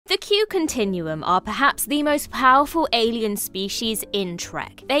The Q Continuum are perhaps the most powerful alien species in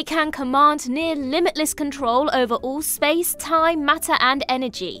Trek. They can command near limitless control over all space, time, matter, and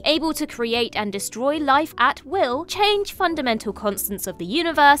energy, able to create and destroy life at will, change fundamental constants of the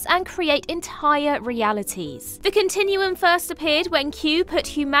universe, and create entire realities. The Continuum first appeared when Q put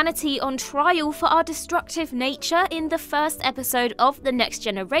humanity on trial for our destructive nature in the first episode of The Next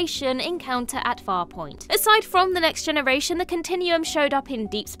Generation Encounter at Farpoint. Aside from The Next Generation, the Continuum showed up in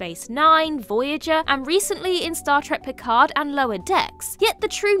Deep Space Nine, Voyager, and recently in Star Trek Picard and Lower Decks, yet the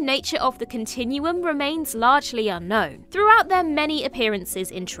true nature of the Continuum remains largely unknown. Throughout their many appearances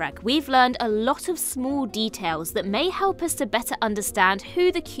in Trek, we've learned a lot of small details that may help us to better understand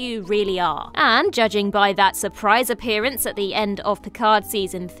who the Q really are. And judging by that surprise appearance at the end of Picard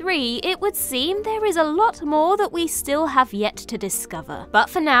Season 3, it would seem there is a lot more that we still have yet to discover. But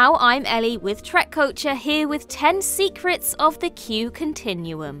for now, I'm Ellie with Trek Culture, here with 10 secrets of the Q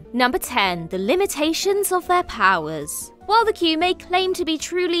Continuum. Number 10. The limitations of their powers. While the Q may claim to be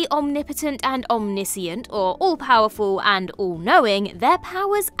truly omnipotent and omniscient, or all-powerful and all-knowing, their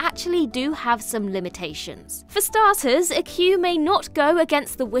powers actually do have some limitations. For starters, a Q may not go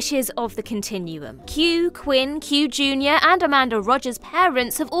against the wishes of the Continuum. Q, Quinn, Q Jr., and Amanda Rogers'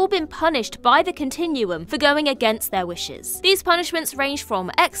 parents have all been punished by the Continuum for going against their wishes. These punishments range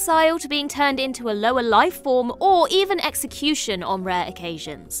from exile to being turned into a lower life form, or even execution on rare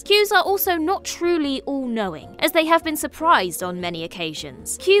occasions. Qs are also not truly all-knowing, as they have been surprised on many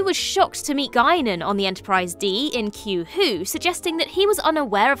occasions. Q was shocked to meet Guinan on the Enterprise D in Q Who, suggesting that he was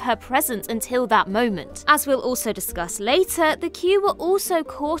unaware of her presence until that moment. As we'll also discuss later, the Q were also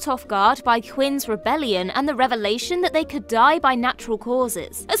caught off guard by Quinn's rebellion and the revelation that they could die by natural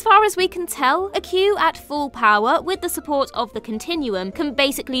causes. As far as we can tell, a Q at full power, with the support of the Continuum, can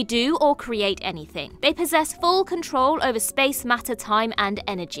basically do or create anything. They possess full control over space, matter, time, and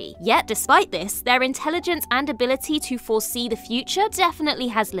energy. Yet, despite this, their intelligence and ability to foresee the future definitely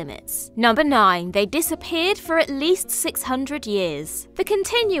has limits. Number 9. They disappeared for at least 600 years. The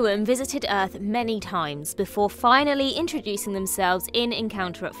Continuum visited Earth many times before finally introducing themselves in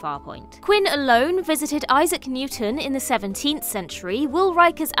Encounter at Farpoint. Quinn alone visited Isaac Newton in the 17th century, Will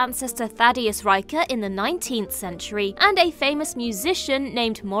Riker's ancestor Thaddeus Riker in the 19th century, and a famous musician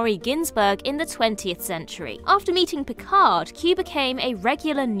named Maury Ginsberg in the 20th century. After meeting Picard, Q became a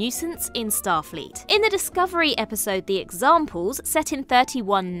regular nuisance in Starfleet. In the Discovery episode The Examples, set in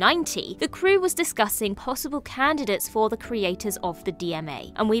 3190, the crew was discussing possible candidates for the creators of the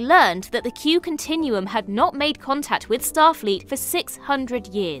DMA, and we learned that the Q Continuum had not made contact with Starfleet for 600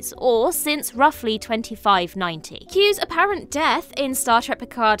 years, or since roughly 2590. Q's apparent death in Star Trek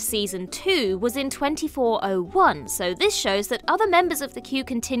Picard Season 2 was in 2401, so this shows that other members of the Q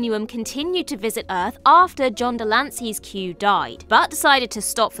Continuum continued to visit Earth after John Delancey's Q died, but decided to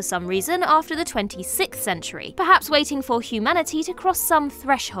stop for some reason after the 26th century, perhaps waiting for humanity to cross some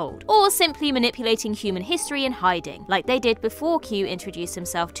threshold, or simply manipulating human history in hiding, like they did before Q introduced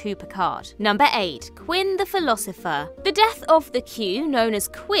himself to Picard. Number 8. Quinn the Philosopher. The death of the Q, known as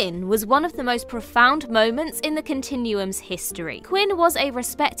Quinn, was one of the most profound moments in the Continuum's history. Quinn was a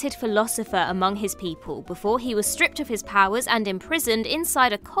respected philosopher among his people before he was stripped of his powers and imprisoned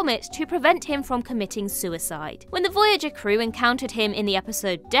inside a comet to prevent him from committing suicide. When the Voyager crew encountered him in the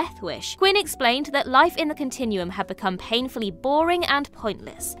episode Death Wish, Quinn explained that life in the Continuum had become painfully boring and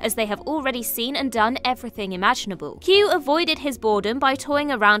pointless, as they have already seen and done everything imaginable. Q avoided his boredom by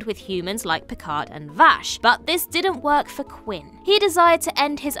toying around with humans like Picard and Vash, but this didn't work for Quinn. He desired to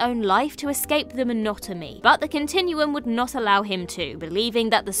end his own life to escape the monotony, but the Continuum would not allow him to, believing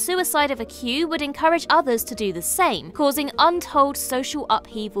that the suicide of a Q would encourage others to do the same, causing untold social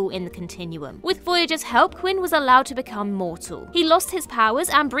upheaval in the Continuum. With Voyager's help, Quinn was allowed to become mortal. He lost his powers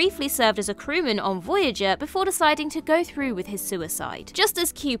and briefly served as a crewman on Voyager before deciding to go through with his suicide. Just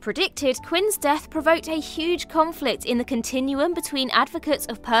as Q predicted, Quinn's death provoked a huge conflict in the Continuum between advocates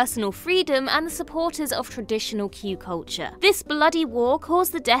of personal freedom and the supporters of traditional Q culture. This bloody war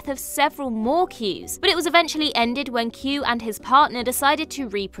caused the death of several more Qs, but it was eventually ended when Q and his partner decided to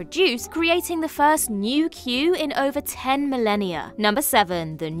reproduce, creating the first new Q in over 10 millennia. Number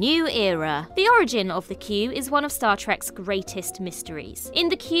 7. The New Era. The origin of the Q is one of Star Trek's greatest mysteries. In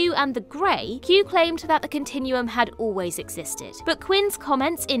The Q and the Grey, Q claimed that the Continuum had always existed, but Quinn's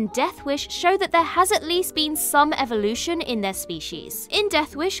comments in Death Wish show that there has at least been some evolution in their species. In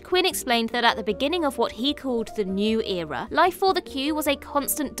Death Wish, Quinn explained that at the beginning of what he called the New Era, life before the Q was a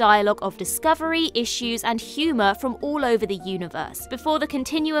constant dialogue of discovery, issues, and humor from all over the universe, before the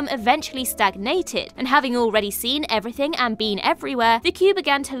Continuum eventually stagnated, and having already seen everything and been everywhere, the Q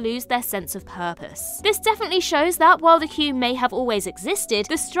began to lose their sense of purpose. This definitely shows that while the Q may have always existed,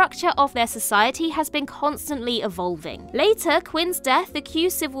 the structure of their society has been constantly evolving. Later, Quinn's death, the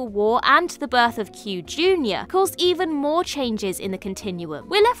Q Civil War, and the birth of Q Jr. caused even more changes in the Continuum.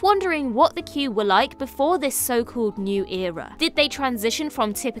 We're left wondering what the Q were like before this so-called new era. Did they transition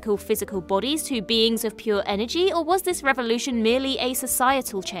from typical physical bodies to beings of pure energy, or was this revolution merely a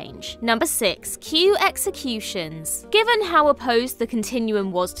societal change? Number 6. Q executions. Given how opposed the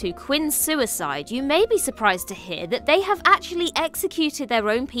Continuum was to Quinn's suicide, you may be surprised to hear that they have actually executed their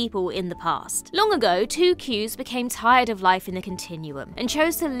own people in the past. Long ago, 2 Qs became tired of life in the Continuum and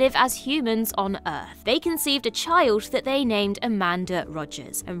chose to live as humans on Earth. They conceived a child that they named Amanda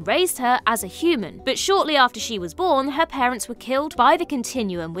Rogers and raised her as a human, but shortly after she was born, her parents were killed by the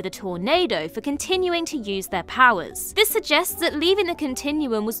Continuum with a tornado for continuing to use their powers. This suggests that leaving the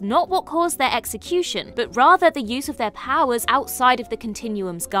Continuum was not what caused their execution, but rather the use of their powers outside of the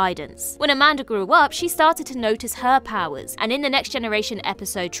Continuum's guidance. When Amanda grew up, she started to notice her powers, and in the Next Generation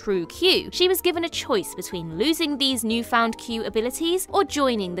episode True Q, she was given a choice between losing these newfound Q abilities or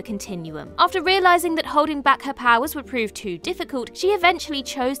joining the Continuum. After realizing that holding back her powers would prove too difficult, she eventually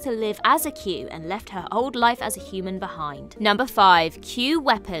chose to live as a Q and left her old life as a human behind. Number 5. Q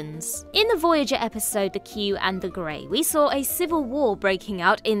weapons. In the Voyager episode The Q and the Grey, we saw a civil war breaking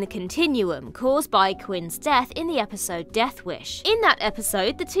out in the Continuum, caused by Quinn's death in the episode Death Wish. In that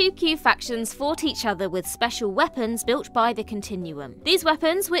episode, the 2 Q factions fought each other with special weapons built by the Continuum. These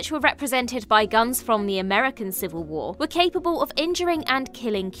weapons, which were represented by guns from the American Civil War, were capable of injuring and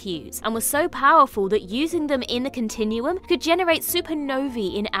killing Qs, and were so powerful that using them in the Continuum could generate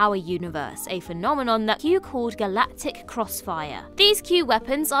supernovae in our universe, a phenomenon that Q called galactic crossfire. These Q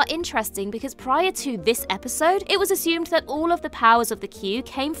weapons are interesting because prior to this episode, it was assumed that all of the powers of the Q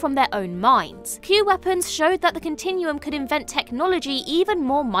came from their own minds. Q weapons showed that the Continuum could invent technology even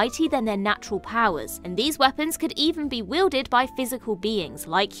more mighty than their natural powers, and these weapons could even be wielded by physical beings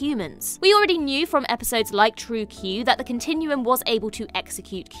like humans. We already knew from episodes like True Q that the Continuum was able to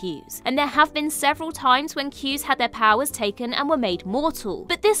execute Qs, and there have been several times when Qs had their powers taken and were made mortal,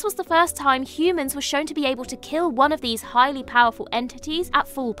 but this was the first time humans were shown to be able to kill one of these highly powerful entities at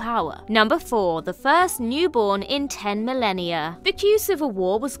full power. Number 4. The first newborn in 10 millennia. The Q Civil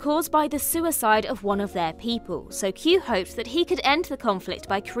War was caused by the suicide of one of their people, so Q hoped that he could end the conflict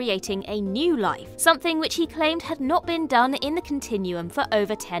by creating a new life, something which he claimed had not been done in the Continuum for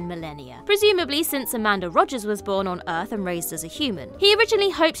over 10 millennia. Presumably since Amanda Rogers was born on Earth and raised as a human. He originally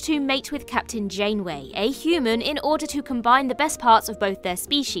hoped to mate with Captain Janeway, a human, in order to combine the best parts of both their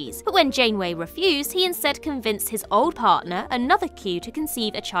species, but when Janeway refused, he instead convinced his old partner, another Q, to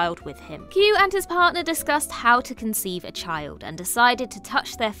conceive a child with him. Q and his partner discussed how to conceive a child and decided to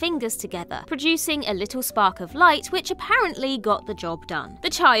touch their fingers together, producing a little spark of light which apparently got the job done. The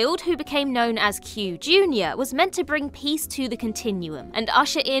child, who became known as Q Jr., was meant to bring peace to the Continuum and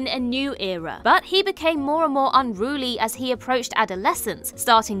usher in a new era, but he became more and more unruly as he approached adolescence,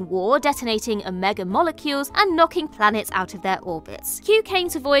 starting war, detonating omega molecules, and knocking planets out of their orbits. Q came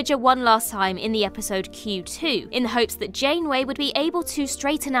to Voyager one last time in the episode Q2, in the hopes that Janeway would be able to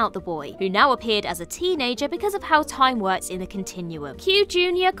straighten out the boy, who now appeared as a teenager because of how time works in the Continuum. Q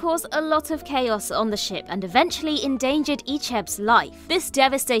Jr. caused a lot of chaos on the ship and eventually endangered Icheb's life. This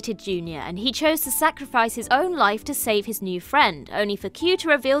devastated Jr., and he chose to sacrifice his own life to save his new friend, only for Q to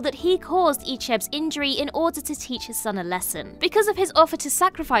reveal that he caused Icheb's injury in order to teach his son a lesson. Because of his offer to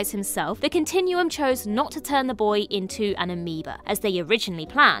sacrifice himself, the Continuum chose not to turn the boy into an amoeba, as they originally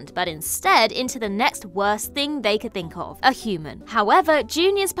planned, but instead into the next worst thing they could think of, a human. However,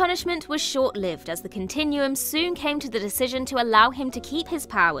 Junior's punishment was short-lived, as the Continuum soon came to the decision to allow him to keep his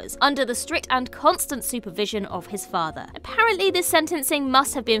powers under the strict and constant supervision of his father. Apparently, this sentencing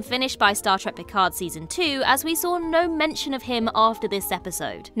must have been finished by Star Trek Picard Season 2, as we saw no mention of him after this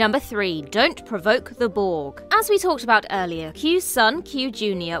episode. Number 3. Don't provoke the Borg. As we talked about earlier, Q's son, Q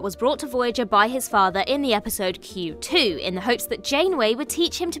Jr., was brought to Voyager by his father in the episode Q2, in the hopes that Janeway would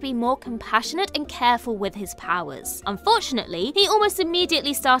teach him to be more compassionate and careful with his powers. Unfortunately, he almost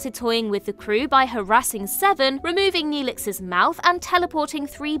immediately started toying with the crew by harassing Seven, removing Neelix's mouth, and teleporting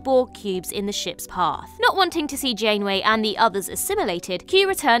 3 Borg cubes in the ship's path. Not wanting to see Janeway and the others assimilated, Q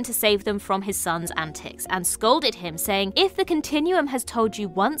returned to save them from his son's antics, and scolded him, saying, "If the Continuum has told you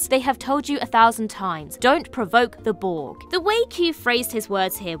once, they have told you 1,000 times. Don't provoke the Borg." The way Q phrased his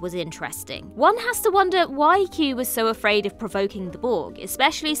words here was interesting. One has to wonder why Q was so afraid of provoking the Borg,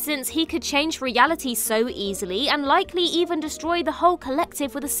 especially since he could change reality so easily and likely even destroy the whole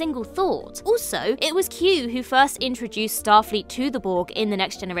collective with a single thought. Also, it was Q who first introduced Starfleet to the Borg in the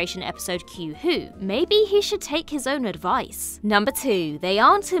Next Generation episode Q Who. Maybe he should take his own advice. Number 2. They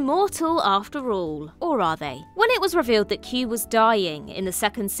aren't immortal after all. Or are they? When it was revealed that Q was dying in the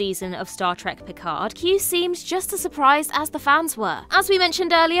second season of Star Trek Picard, Q seemed just as surprised as the fans were. As we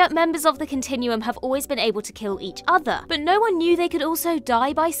mentioned earlier, members of the Continuum have always been able to kill each other, but no one knew they could also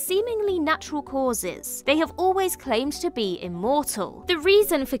die by seemingly natural causes. They have always claimed to be immortal. The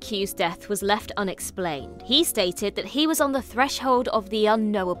reason for Q's death was left unexplained. He stated that he was on the threshold of the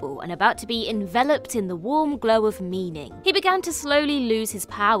unknowable and about to be enveloped in the warm glow of meaning. He began to slowly lose his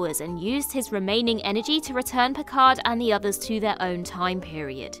powers and used his remaining energy to return Picard and the others to their own time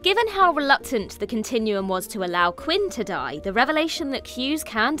period. Given how reluctant the Continuum was to allow Quinn to die, the revelation that Qs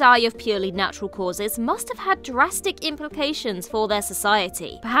can die of purely natural causes must have had drastic implications for their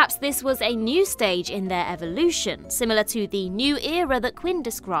society. Perhaps this was a new stage in their evolution, similar to the new era that Quinn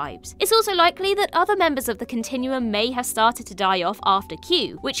described. It's also likely that other members of the Continuum may have started to die off after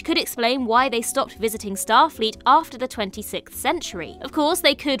Q, which could explain why they stopped visiting Starfleet after the 26th century. Of course,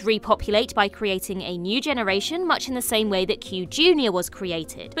 they could repopulate by creating a new generation, much in the same way that Q Jr. was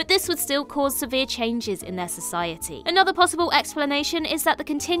created, but this would still cause severe changes in their society. Another possible explanation is that the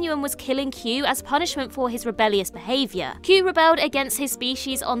Continuum was killing Q as punishment for his rebellious behavior. Q rebelled against his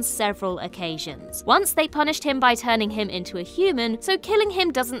species on several occasions. Once they punished him by turning him into a human, so killing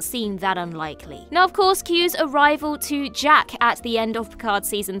him doesn't seem that unlikely. Now, of course, Q's arrival to Jack at the end of Picard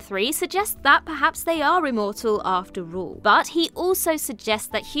Season 3 suggests that perhaps they are immortal after all. But he also suggests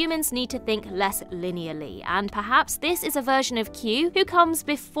that humans need to think less linearly, and perhaps this is a version of Q who comes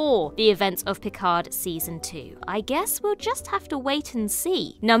before the events of Picard Season 2. I guess we'll just have to wait and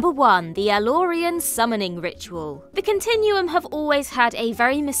see. Number 1. The Elorian Summoning Ritual. The Continuum have always had a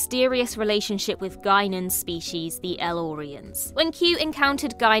very mysterious relationship with Guinan's species, the Elorians. When Q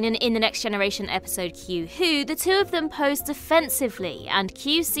encountered Guinan in the Next Generation episode Q Who, the two of them posed defensively, and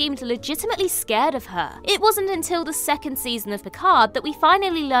Q seemed legitimately scared of her. It wasn't until the second season of Picard that we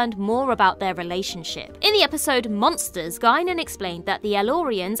finally learned more about their relationship. In the episode Monsters, Guinan explained that the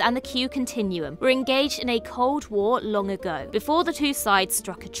Elorians and the Q Continuum were engaged in a Cold War long ago, before the two sides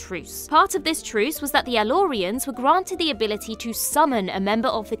struck a truce. Part of this truce was that the Elorians were granted the ability to summon a member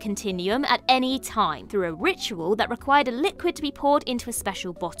of the Continuum at any time through a ritual that required a liquid to be poured into a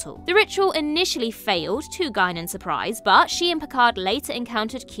special bottle. The ritual initially failed, to Guinan's surprise, but she and Picard later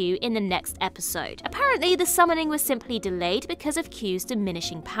encountered Q in the next episode. Apparently, the summoning was simply delayed because of Q's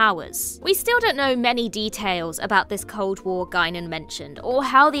diminishing powers. We still don't know many details about this Cold War Guinan mentioned, or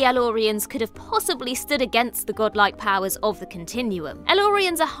how the Elorians could have possibly stood against the godlike powers of the Continuum.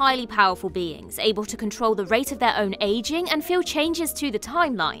 Elorians are highly powerful beings, able to control the rate of their own aging and feel changes to the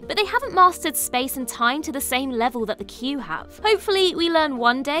timeline, but they haven't mastered space and time to the same level that the Q have. Hopefully, we learn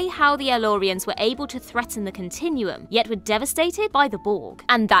one day how the Elorians were able to threaten the Continuum, yet were devastated by the Borg.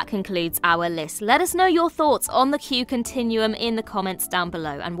 And that concludes our list. Let us know your thoughts on the Q Continuum in the comments down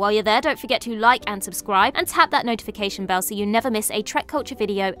below. And while you're there, don't forget to like and subscribe, and tap that notification bell so you never miss a Trek Culture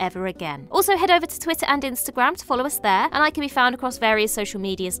video ever again. Also, head over to Twitter and Instagram to follow us there, and I can be found across various social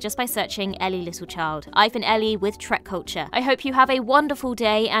medias just by searching Ellie Littlechild. I've been Ellie with Trek Culture. I hope you have a wonderful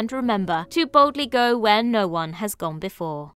day, and remember to boldly go where no one has gone before.